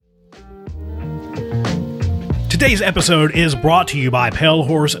Today's episode is brought to you by Pale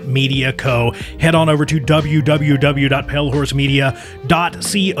Horse Media Co. Head on over to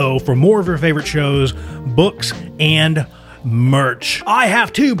www.palehorsemedia.co for more of your favorite shows, books, and merch. I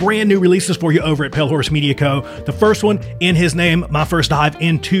have two brand new releases for you over at Pale Horse Media Co. The first one, In His Name, my first dive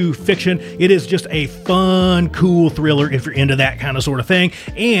into fiction. It is just a fun, cool thriller if you're into that kind of sort of thing.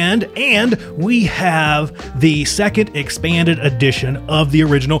 And we have the second expanded edition of the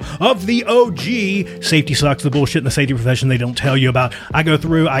original, of the OG, Safety Sucks, the bullshit in the safety profession they don't tell you about. I go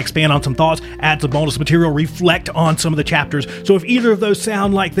through, I expand on some thoughts, add some bonus material, reflect on some of the chapters. So if either of those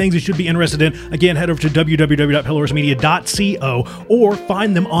sound like things you should be interested in, again, head over to www.palehorsemedia.co or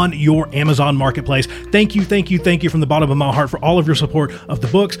find them on your Amazon marketplace. Thank you from the bottom of my heart for all of your support of the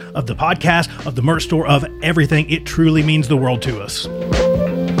books, of the podcast, of the merch store, of everything. It truly means the world to us.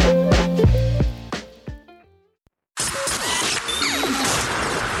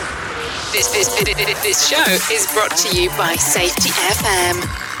 This show is brought to you by Safety FM.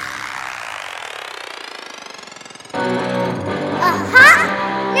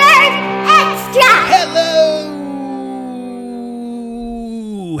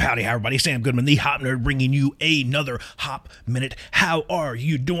 Howdy, everybody. Sam Goodman, the Hop Nerd, bringing you another Hop Minute. How are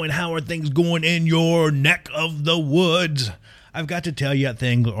you doing? How are things going in your neck of the woods? I've got to tell you,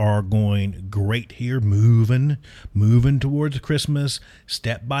 things are going great here, moving towards Christmas,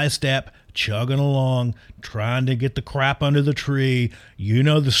 step by step, chugging along, trying to get the crap under the tree. You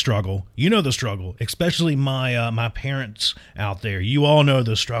know the struggle, especially my parents out there. You all know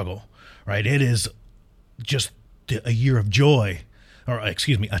the struggle, right? It is just a year of joy. Or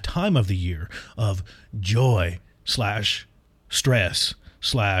excuse me, a time of the year of joy /stress /awesome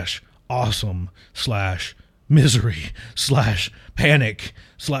 /misery /panic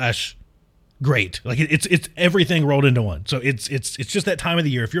 /great. Like it's everything rolled into one. So it's just that time of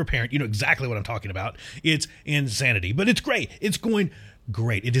the year. If you're a parent, you know exactly what I'm talking about. It's insanity, but it's great. It's going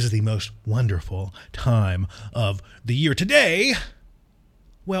great. It is the most wonderful time of the year. Today,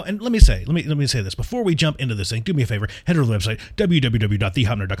 well, and let me say this before we jump into this thing. Do me a favor, head over to the website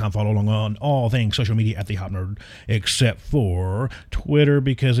www.thehopnerd.com. Follow along on all things social media at The Hop Nerd, except for Twitter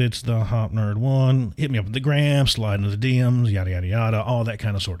because it's The Hop Nerd 1. Hit me up with the gram, slide into the DMs, yada yada yada, all that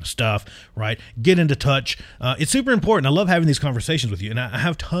kind of sort of stuff. Right? Get into touch. It's super important. I love having these conversations with you, and I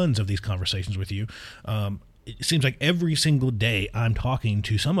have tons of these conversations with you. It seems like every single day I'm talking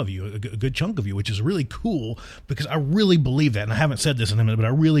to some of you, a good chunk of you, which is really cool because I really believe that. And I haven't said this in a minute, but I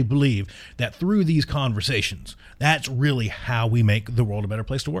really believe that through these conversations, that's really how we make the world a better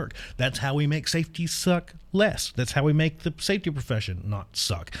place to work. That's how we make safety suck less. That's how we make the safety profession not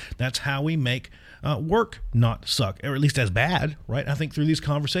suck. That's how we make work not suck, or at least as bad, right? I think through these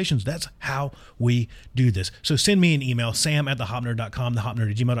conversations, that's how we do this. So send me an email, sam@thehopnerd.com,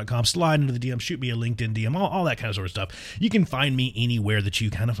 thehopnerd@gmail.com, slide into the DM, shoot me a LinkedIn DM, all that kind of sort of stuff. You can find me anywhere that you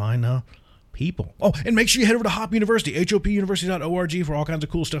kind of find people. Oh, and make sure you head over to Hop University, hopuniversity.org for all kinds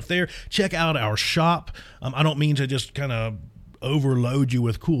of cool stuff there. Check out our shop. I don't mean to just kind of overload you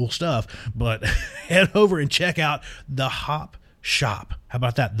with cool stuff, but head over and check out the Hop Shop. How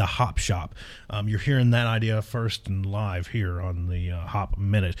about that? The Hop Shop. You're hearing that idea first and live here on the Hop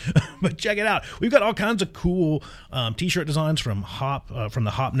Minute. But check it out. We've got all kinds of cool t-shirt designs from the Hop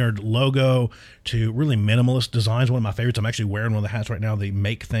Nerd logo to really minimalist designs. One of my favorites. I'm actually wearing one of the hats right now. They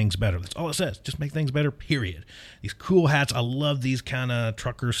make things better. That's all it says. Just make things better, period. These cool hats. I love these kind of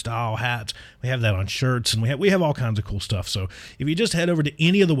trucker style hats. We have that on shirts, and we have all kinds of cool stuff. So if you just head over to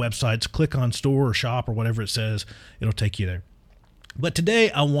any of the websites, click on store or shop or whatever it says, it'll take you there. But today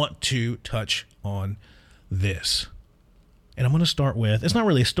I want to touch on this. And I'm going to start with, it's not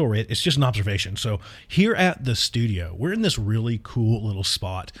really a story, it's just an observation. So here at the studio, we're in this really cool little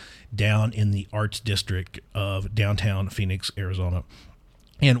spot down in the Arts District of downtown Phoenix, Arizona.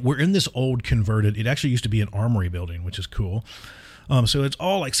 And we're in this old converted, it actually used to be an armory building, which is cool. So it's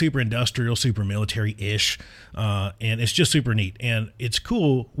all like super industrial, super military-ish, and it's just super neat. And it's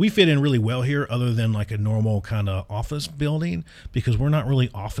cool. We fit in really well here other than like a normal kind of office building because we're not really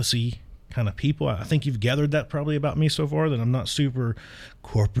office-y kind of people. I think you've gathered that probably about me so far, that I'm not super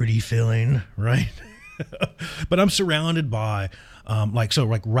corporate-y feeling, right? But I'm surrounded by,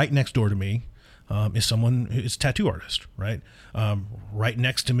 like right next door to me is someone who's a tattoo artist, right? Right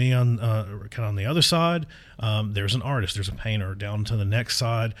next to me on kind of on the other side, there's an artist, there's a painter. Down to the next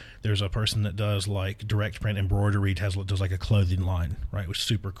side, there's a person that does like direct print embroidery, does like a clothing line, right? Which is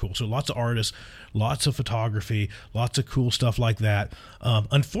super cool. So lots of artists, lots of photography, lots of cool stuff like that.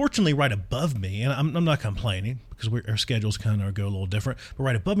 Unfortunately, right above me, and I'm not complaining because our schedules kind of go a little different. But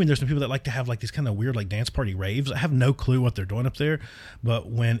right above me, there's some people that like to have like these kind of weird like dance party raves. I have no clue what they're doing up there, but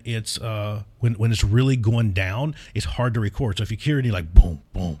when it's when it's really going down, it's hard to record. So if you hear any like boom,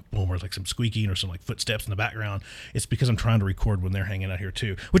 boom, boom, or like some squeaking or some like footsteps in the background, it's because I'm trying to record when they're hanging out here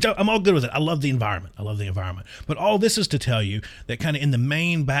too, which I'm all good with it. I love the environment. But all this is to tell you that kind of in the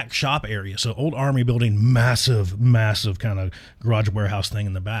main back shop area, so old Army building, massive kind of garage warehouse thing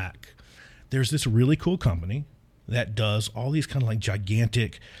in the back, there's this really cool company that does all these kind of like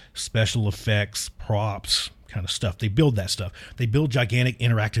gigantic special effects, props kind of stuff. They build that stuff. They build gigantic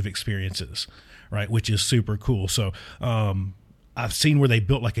interactive experiences, right? Which is super cool. So, I've seen where they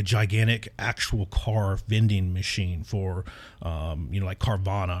built like a gigantic actual car vending machine for, like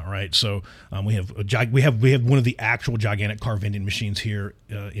Carvana, right? So we have one of the actual gigantic car vending machines here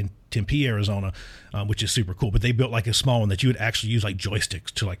in Tempe, Arizona, which is super cool. But they built like a small one that you would actually use like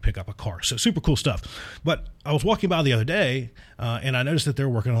joysticks to like pick up a car. So super cool stuff. But I was walking by the other day and I noticed that they're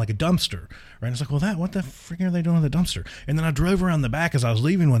working on like a dumpster, right? And it's like, well, what the freaking are they doing with the dumpster? And then I drove around the back as I was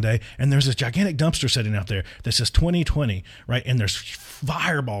leaving one day, and there's this gigantic dumpster sitting out there that says 2020, right? And there's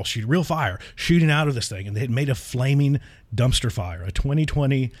fireballs, real fire shooting out of this thing, and they had made a flaming dumpster fire, a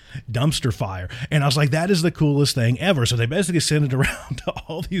 2020 dumpster fire. And I was like, that is the coolest thing ever. So they basically send it around to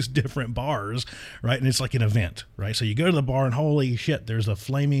all these different bars, right? And it's like an event, right? So you go to the bar and holy shit, there's a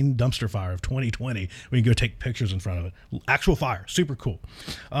flaming dumpster fire of 2020. We can go take pictures in front of it. Actual fire, super cool.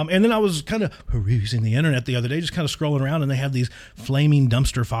 And then I was kind of perusing the internet the other day, just kind of scrolling around, and they have these flaming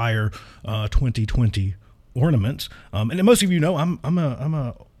dumpster fire 2020 ornaments. And most of you know I'm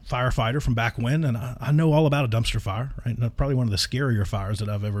a firefighter from back when, and I know all about a dumpster fire, right? And probably one of the scarier fires that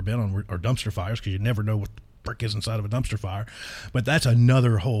I've ever been on are dumpster fires, because you never know what the frick is inside of a dumpster fire. But that's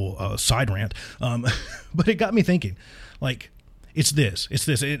another whole side rant. But it got me thinking, like, it's this,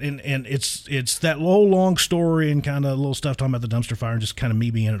 and it's that whole long story and kind of little stuff talking about the dumpster fire, and just kind of me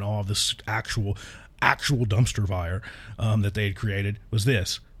being in awe of this actual dumpster fire that they had created. Is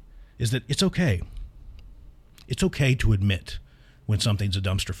that it's okay. It's okay to admit when something's a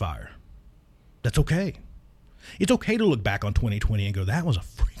dumpster fire. That's okay. It's okay to look back on 2020 and go, that was a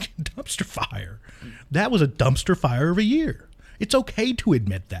freaking dumpster fire. That was a dumpster fire of a year. It's okay to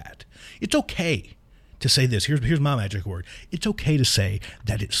admit that. It's okay to say this. Here's my magic word. It's okay to say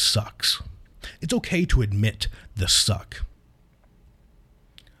that it sucks. It's okay to admit the suck.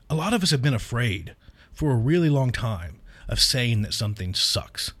 A lot of us have been afraid for a really long time of saying that something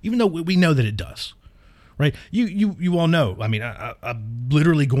sucks, even though we know that it does. Right? You all know. I mean, I'm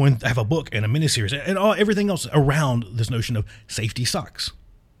literally going to have a book and a miniseries and everything else around this notion of safety sucks.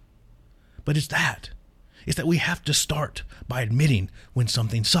 But it's that we have to start by admitting when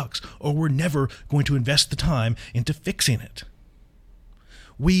something sucks, or we're never going to invest the time into fixing it.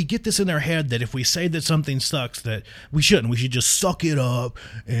 We get this in our head that if we say that something sucks, that we shouldn't. We should just suck it up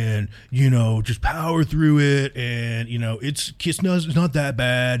and, just power through it. And, it's not that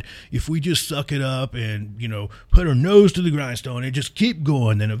bad. If we just suck it up and, put our nose to the grindstone and just keep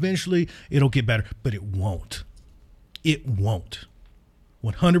going, then eventually it'll get better. But it won't. It won't.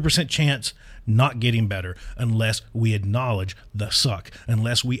 100% chance not getting better unless we acknowledge the suck,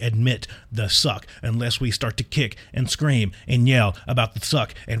 unless we admit the suck, unless we start to kick and scream and yell about the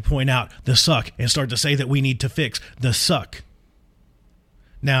suck and point out the suck and start to say that we need to fix the suck.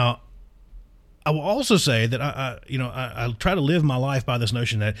 Now, I will also say that I try to live my life by this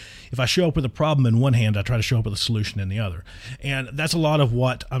notion that if I show up with a problem in one hand, I try to show up with a solution in the other. And that's a lot of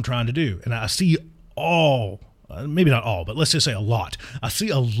what I'm trying to do. And I see maybe not all, but let's just say a lot. I see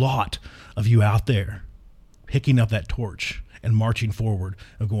a lot of you out there picking up that torch and marching forward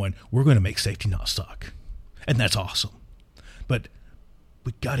of going, we're going to make safety not suck. And that's awesome. But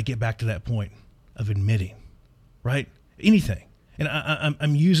we got to get back to that point of admitting, right? Anything. And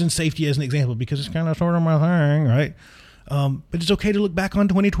I'm using safety as an example because it's kind of sort of my thing, right? But it's okay to look back on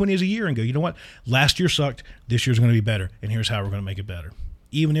 2020 as a year and go, you know what? Last year sucked. This year's going to be better. And here's how we're going to make it better.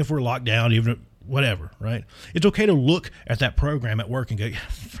 Even if we're locked down, even if whatever, right? It's okay to look at that program at work and go,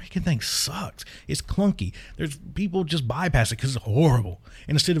 freaking thing sucks. It's clunky. There's people just bypass it because it's horrible.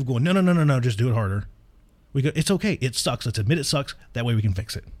 And instead of going, no, just do it harder. We go, it's okay. It sucks. Let's admit it sucks. That way we can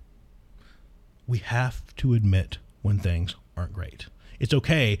fix it. We have to admit when things aren't great. It's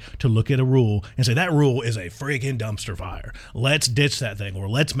okay to look at a rule and say, that rule is a freaking dumpster fire. Let's ditch that thing, or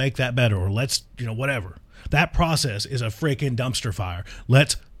let's make that better, or let's, whatever. That process is a freaking dumpster fire.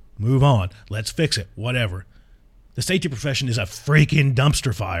 Let's move on. Let's fix it. Whatever. The safety profession is a freaking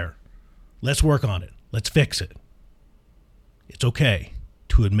dumpster fire. Let's work on it. Let's fix it. It's okay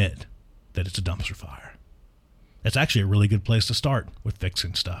to admit that it's a dumpster fire. That's actually a really good place to start with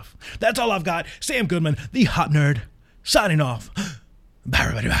fixing stuff. That's all I've got. Sam Goodman, the Hop Nerd, signing off. Bye,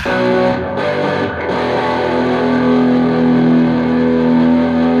 everybody.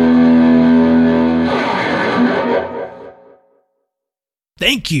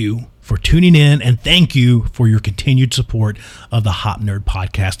 Thank you for tuning in, and thank you for your continued support of the Hop Nerd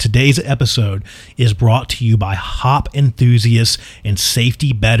Podcast. Today's episode is brought to you by hop enthusiasts and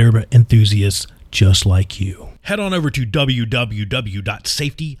safety better enthusiasts just like you. Head on over to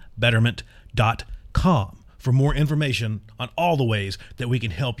www.safetybetterment.com for more information on all the ways that we can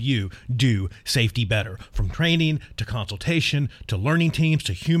help you do safety better. From training to consultation to learning teams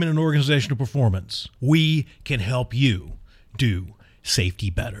to human and organizational performance, we can help you do safety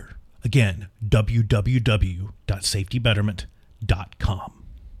better. Again, www.safetybetterment.com.